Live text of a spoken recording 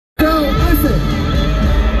listen.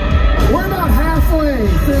 We're about halfway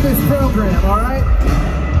through this program, all right?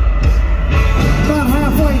 About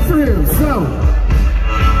halfway through. So,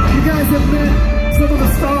 you guys have met some of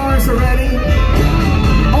the stars already.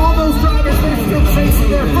 All those drivers, they're still chasing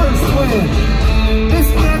their first win. This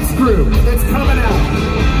next group that's coming out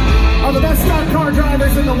are the best stock car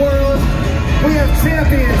drivers in the world. We have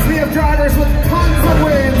champions, we have drivers with tons of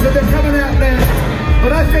wins that they're coming out next.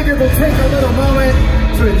 But I figured we'll take a little moment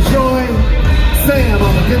to enjoy Sam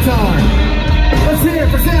on the guitar. Let's hear it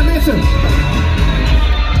for Sam Mitchell.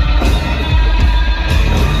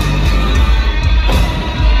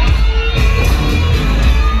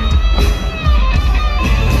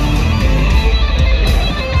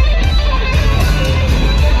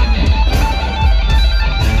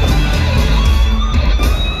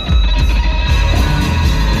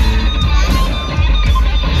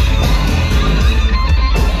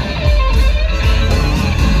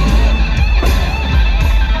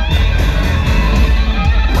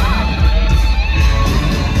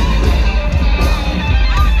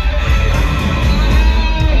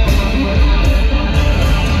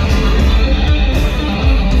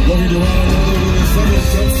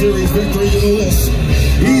 Series victory to the list.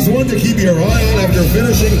 He's one to keep your eye on after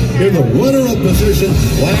finishing in the runner-up position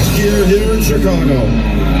last year here in Chicago.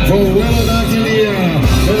 From Wellenock, Indiana,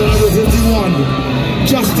 to the number 51,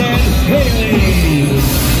 Justin Haley.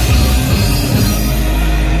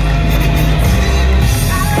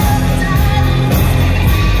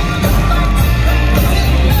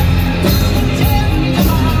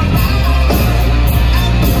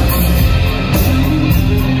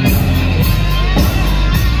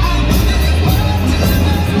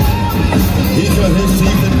 His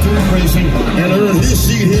teeth in dirt racing and earned his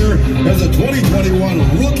seat here as the 2021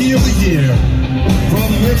 Rookie of the Year.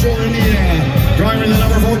 From Mitchell, Indiana, driving the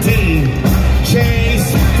number 14,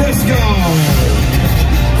 Chase Briscoe.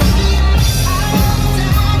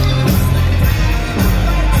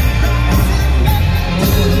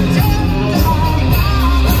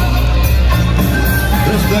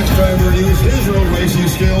 This next driver used his road racing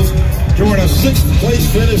skills to earn a 6th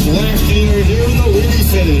place finish last year here in the Windy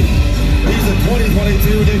City. He's the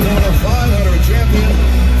 2022 Daytona 500 champion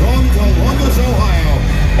from Columbus, Ohio.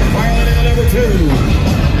 Piloting the number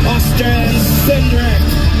 2, Austin Cindric.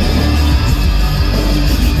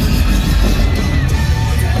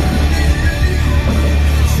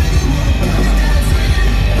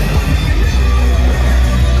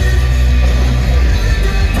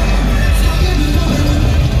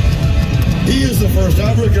 He is the first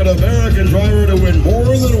African-American driver to win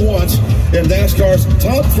more than once in NASCAR's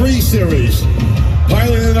Top 3 Series.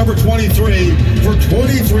 Piloting the number 23 for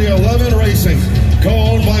 2311 Racing,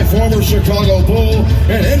 co-owned by former Chicago Bull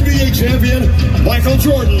and NBA champion Michael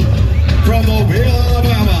Jordan. From Mobile,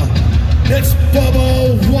 Alabama, it's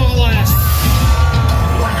Bubba Wallace.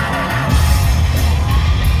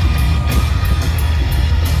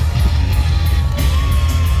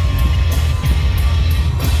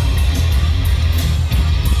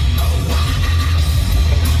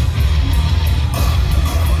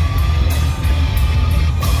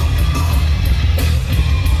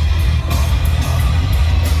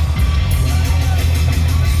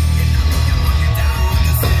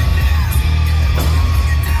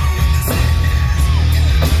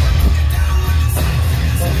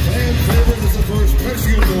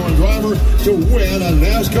 To win a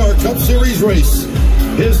NASCAR Cup Series race.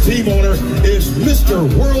 His team owner is Mr.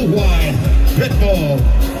 Worldwide Pitbull.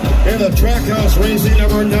 In the Trackhouse Racing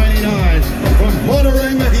number 99 from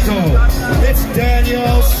Monterrey, Mexico, it's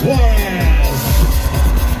Daniel Suarez.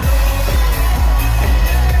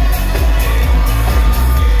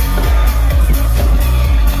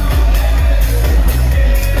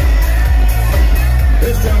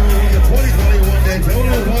 This driver won the 2021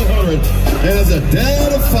 Daytona 100 and as a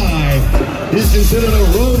dad of 5, he's considered a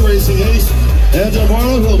road racing ace, and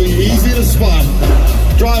tomorrow he'll be easy to spot.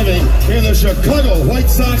 Driving in the Chicago White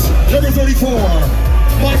Sox, number 34,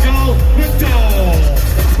 Michael McDowell.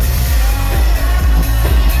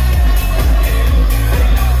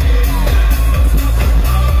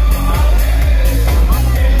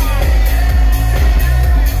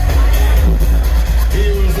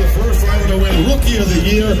 Rookie of the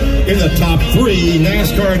Year in the Top 3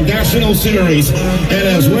 NASCAR National Series and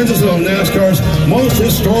has wins us on NASCAR's most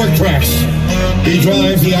historic tracks. He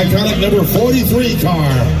drives the iconic number 43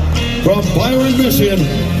 car from Byron, Michigan,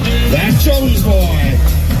 that Jones boy,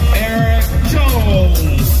 Eric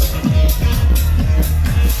Jones.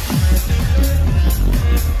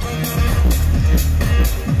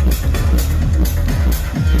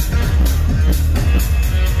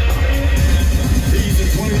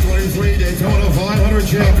 2023 Daytona 500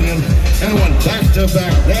 champion and won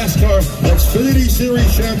back-to-back NASCAR Xfinity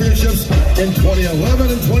Series championships in 2011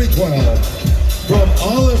 and 2012. From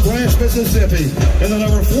Olive Branch, Mississippi, in the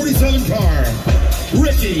number 47 car,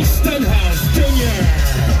 Ricky Stenhouse Jr.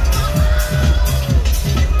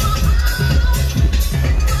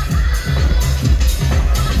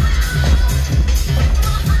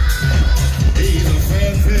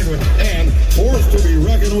 Forced to be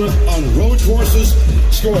reckoned with on road courses,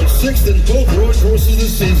 scored 6th in both road courses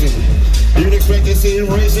this season. You'd expect to see him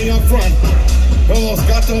racing up front. Los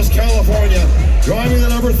Gatos, California, driving the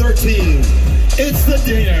number 13. It's the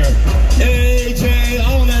Dinger, AJ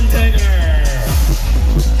Allmendinger.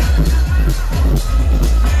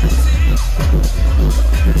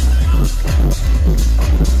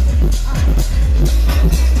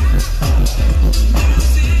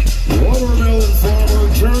 Watermelon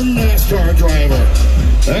farmer turned NASCAR driver.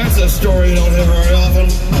 That's a story you don't hear very often.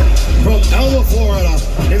 From Alva, Florida,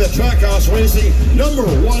 in the Trackhouse Racing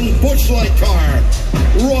 #1 Busch Light car,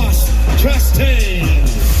 Ross Chastain.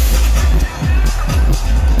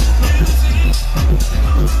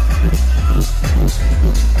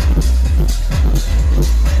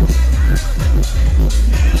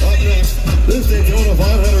 Up next, this Daytona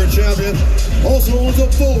 500 champion also owns a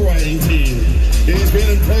bull riding team. He's been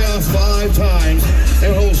in playoffs 5 times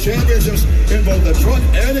and holds championships in both the Truck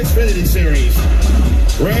and Xfinity Series.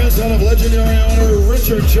 Grandson of legendary owner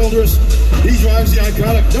Richard Childress, he drives the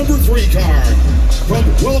iconic #3 car. From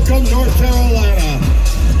Welcome, North Carolina,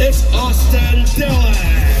 it's Austin Dillon.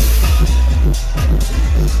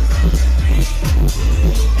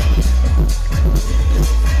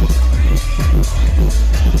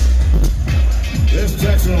 This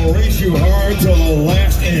Texan will race you hard to the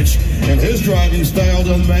last inch, and his driving style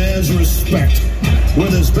demands respect.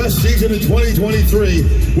 With his best season in 2023,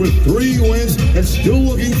 with 3 wins and still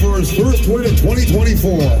looking for his first win in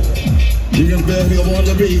 2024. You can bet he'll want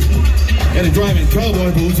to beat, and he's driving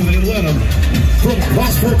cowboy boots and they let him. From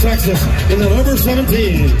Prosper, Texas, in the number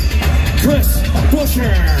 17, Chris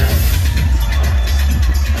Buescher.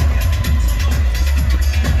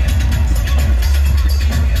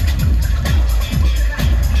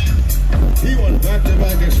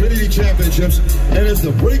 Back-to-back Xfinity championships and is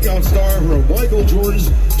the breakout star for Michael Jordan's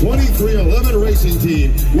 2311 racing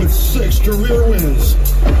team with 6 career wins.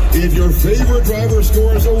 If your favorite driver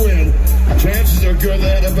scores a win, chances are good they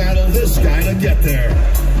had to battle this guy to get there.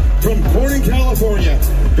 From Corning, California,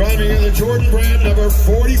 driving in the Jordan brand number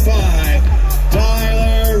 45,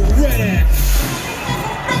 Tyler Reddick.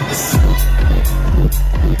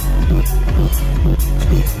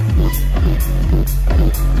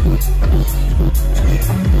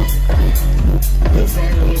 This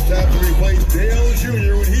driver was tapped to replace Dale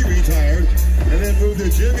Jr. when he retired, and then moved to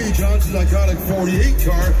Jimmy Johnson's iconic 48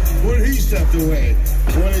 car when he stepped away.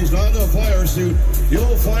 When he's not in a fire suit,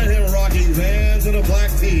 you'll find him rocking Vans and a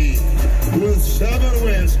black tee. With 7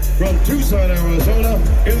 wins from Tucson, Arizona,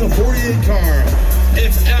 in the 48 car,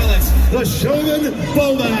 it's Alex the Shogun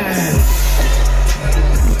Bowman.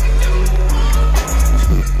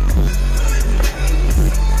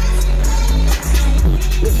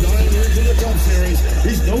 With 9 wins in the Cup Series,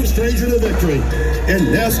 he's no stranger to victory.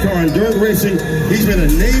 In NASCAR and dirt racing, he's been a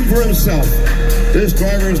name for himself. This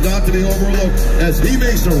driver is not to be overlooked as he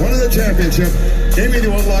makes the run of the championship, aiming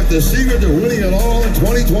to unlock the secret to winning it all in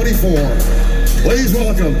 2024. Please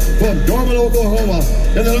welcome from Norman, Oklahoma,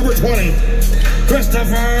 in the number 20,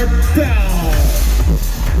 Christopher Bell.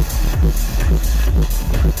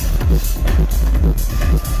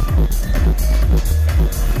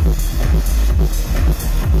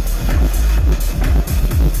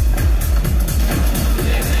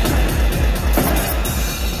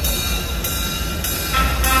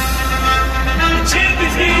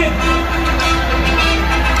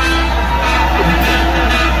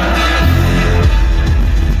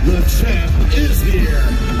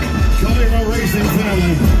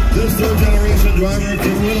 This third-generation driver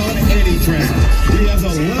can win on any track. He has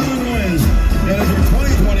 11 wins and is your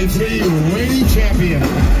 2023 reigning champion.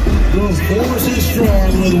 The force is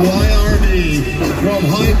strong with YRD from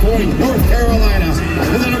High Point, North Carolina.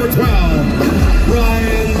 And the number 12,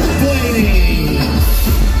 Ryan Blaney.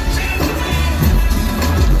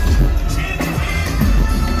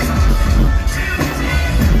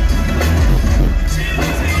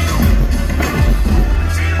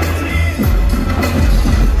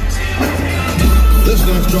 This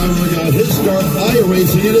next driver got his start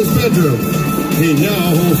iRacing in his bedroom. He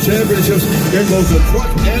now holds championships in both the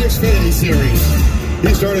Truck and Xfinity Series.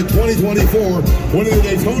 He started 2024 winning the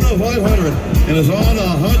Daytona 500 and is on a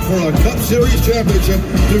hunt for a Cup Series championship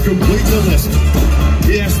to complete the list.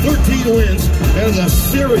 He has 13 19 wins and has a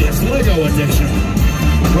serious Lego addiction.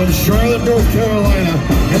 From Charlotte, North Carolina,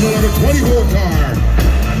 in the number 24 car,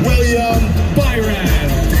 William Byron.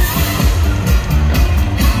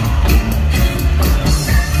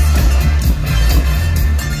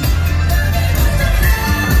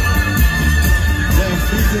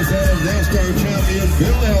 NASCAR champion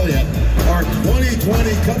Bill Elliott, our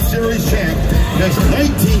 2020 Cup Series champ, has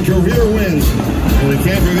 19 career wins. And we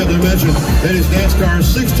can't forget to mention that he's NASCAR's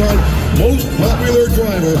 6-time most popular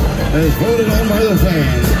driver and is voted on by the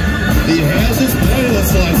fans. He has his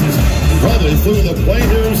pilot's license, probably flew the plane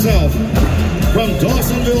here himself. From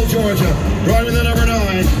Dawsonville, Georgia, driving the number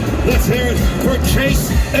 9, let's hear it for Chase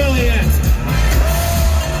Elliott.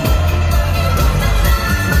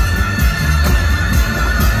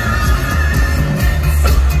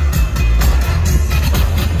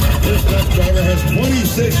 Driver has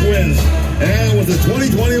 26 wins and was the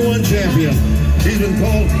 2021 champion. He's been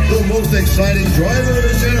called the most exciting driver of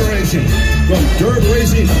his generation. From dirt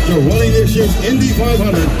racing to running this year's Indy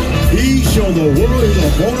 500, he's shown the world he's a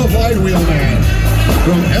bona fide wheelman.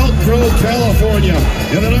 From Elk Grove, California,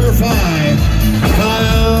 in the number 5,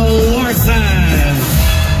 Kyle Larson.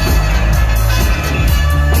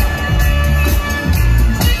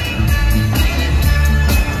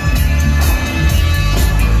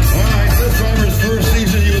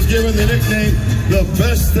 Given the nickname, the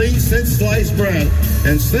best thing since sliced bread.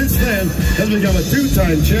 And since then, has become a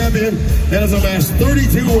 2-time champion and has amassed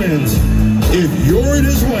 32 wins. If you're in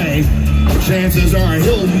his way, chances are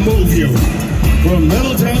he'll move you. From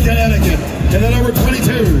Middletown, Connecticut, and the number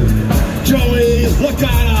 22, Joey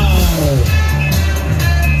Logano.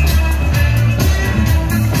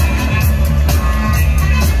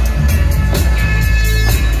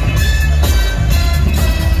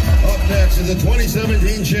 The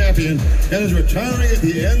 2017 champion and is retiring at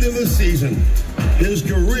the end of the season. His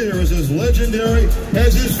career is as legendary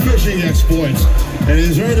as his fishing exploits, and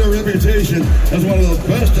he's earned a reputation as one of the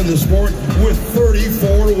best in the sport with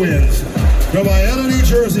 34 wins. From Vienna, New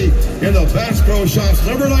Jersey, in the Bass Pro Shops,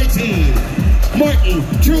 number 19, Martin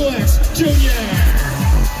Truex Jr.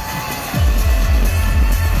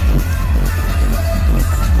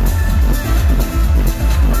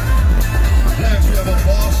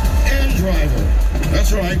 Driver.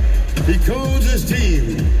 That's right, he co-owns his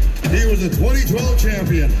team. He was the 2012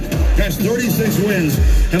 champion, has 36 wins,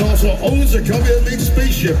 and also owns a company that makes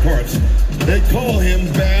spaceship parts. They call him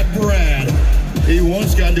Bad Brad. He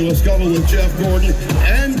once got into a scuffle with Jeff Gordon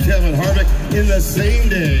and Kevin Harvick in the same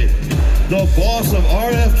day. The boss of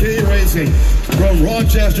RFK Racing from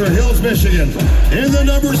Rochester Hills, Michigan, in the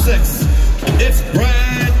number 6, it's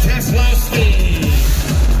Brad Keselowski.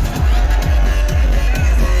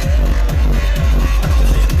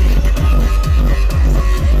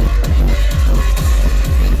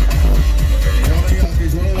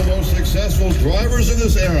 Successful drivers in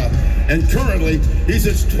this era, and currently he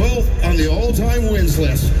sits 12th on the all-time wins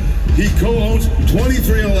list. He co-owns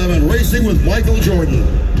 2311 Racing with Michael Jordan.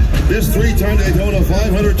 This 3-time Daytona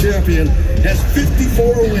 500 champion has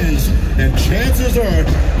 54 wins, and chances are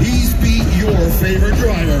he's beat your favorite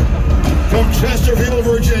driver. From Chesterfield,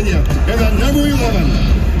 Virginia, and the number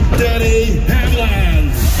 11, Denny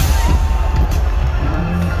Hamlin.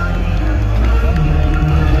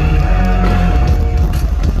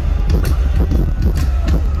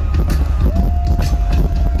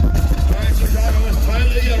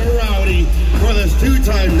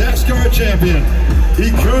 Two-time NASCAR champion.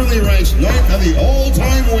 He currently ranks 9th on the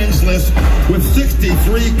all-time wins list with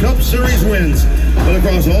 63 Cup Series wins. But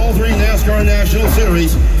across all 3 NASCAR National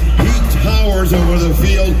Series, he towers over the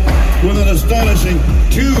field with an astonishing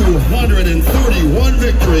 231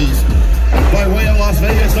 victories. By way of Las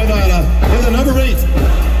Vegas, Nevada, in the number 8,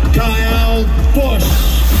 Kyle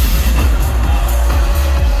Busch.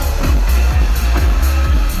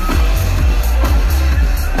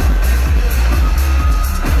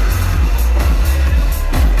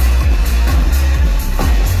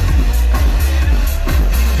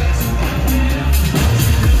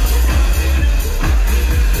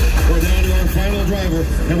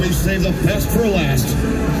 And we've saved the best for last.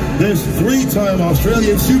 This 3-time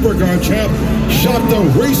Australian Supercar champ shocked the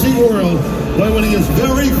racing world by winning his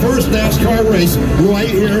very first NASCAR race right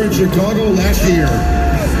here in Chicago last year.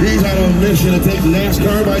 He's on a mission to take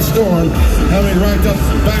NASCAR by storm, having racked up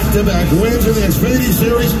back-to-back wins in the Xfinity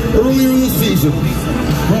Series earlier this season.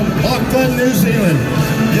 From Auckland, New Zealand,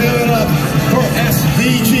 give it up for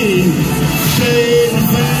SVG, Shane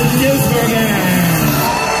Van Gisbergen.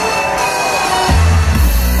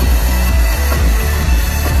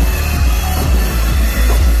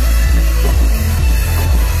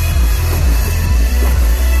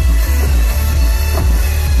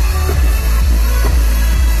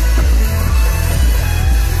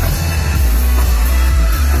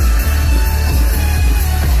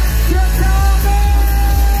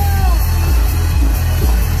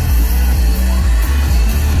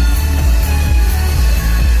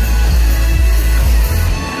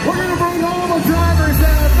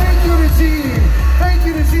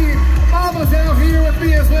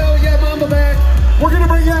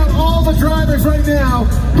 now,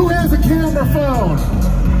 who has a camera phone?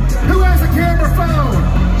 Who has a camera phone?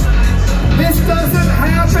 This doesn't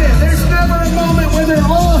happen. There's never a moment when they're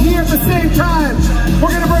all here at the same time.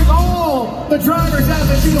 We're gonna bring all the drivers out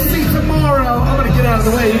that you will see tomorrow. I'm gonna get out of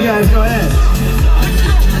the way, you guys go ahead.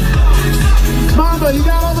 Mamba, you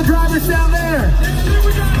got all the drivers down there?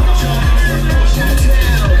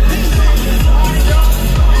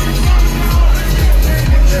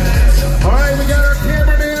 All right, we got our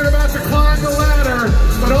cameraman about to climb the ladder,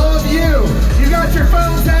 but all of you got your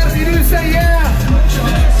phones out. If you do, say yeah.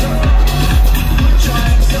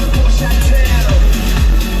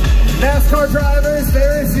 NASCAR drivers,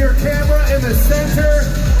 there is your camera in the center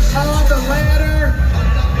of the ladder.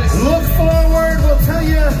 Look forward, we'll tell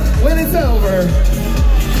you when it's over.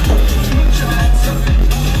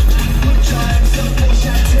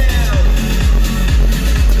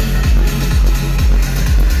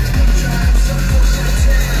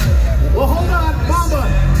 Well, hold on, Mamba.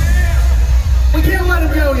 We can't let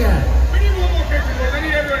him go yet. We need one more picture, boys. I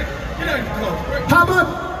need everyone. Get out close. How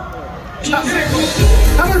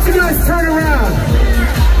about you guys turn around?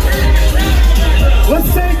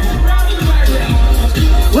 Let's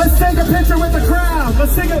take a picture with the crowd.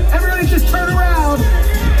 Everybody just turn around.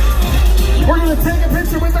 We're gonna take a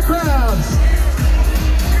picture with the crowd.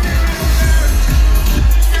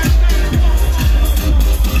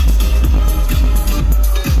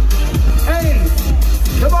 Hey,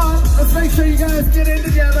 come on, let's make sure you guys get in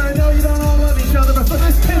together. I know you don't all love each other, but for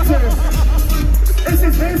this picture, this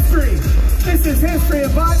is history. This is history,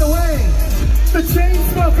 and by the way, the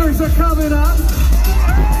Chainsmokers are coming up. The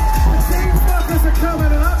Chainsmokers are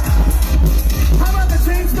coming up. How about the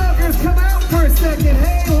Chainsmokers come out for a second?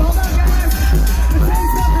 Hey, hold on, guys. The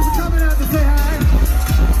Chainsmokers are coming out to say hi.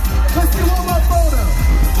 Let's do one more photo.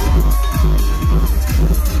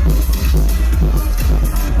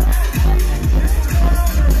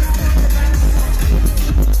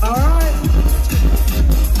 All right.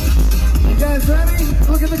 You guys ready?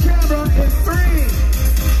 Look at the camera in 3,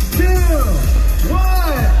 2, 1.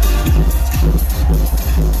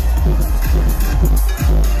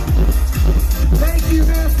 Thank you,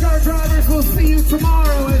 NASCAR drivers. We'll see you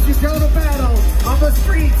tomorrow as you go to battle on the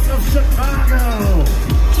streets of Chicago.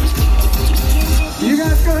 You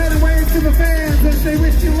guys go ahead and wave to the fans as they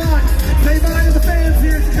wish you luck. Say bye to the fans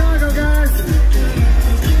here in Chicago, guys.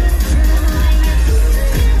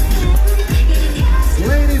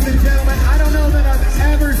 Ladies and gentlemen, I don't know that I've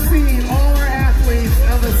ever seen all our athletes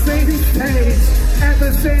on the same stage at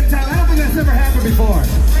the same time. I don't think that's ever happened before.